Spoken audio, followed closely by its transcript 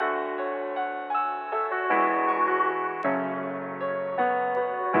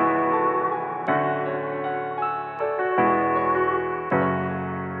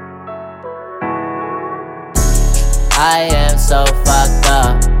I am so fucked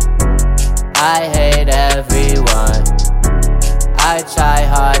up. I hate everyone. I try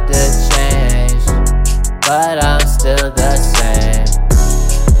hard to change, but I'm still the same.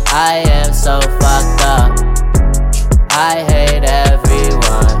 I am so fucked up. I hate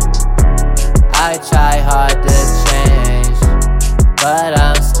everyone. I try hard to change, but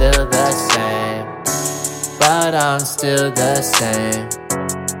I'm still the same. But I'm still the same.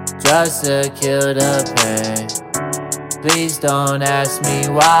 Drugs to kill the pain. Please don't ask me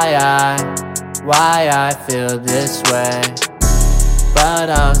why I feel this way. But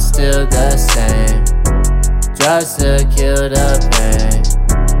I'm still the same. Drugs to kill the pain.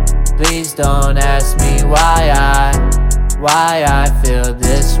 Please don't ask me why I feel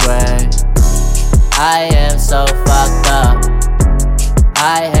this way. I am so fucked up.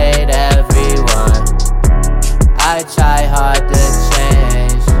 I hate everyone. I try hard to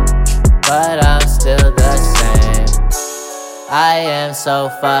change, but I'm still the same. I am so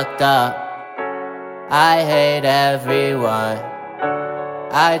fucked up. I hate everyone.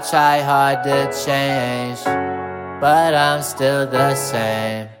 I try hard to change, but I'm still the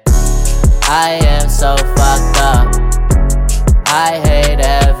same. I am so fucked up. I hate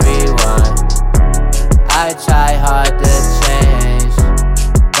everyone. I try hard to change,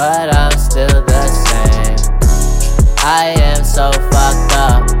 but I'm still the same. I am so fucked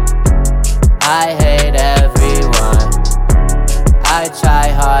up. I hate everyone. I try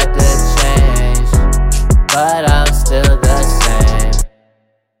hard to change, but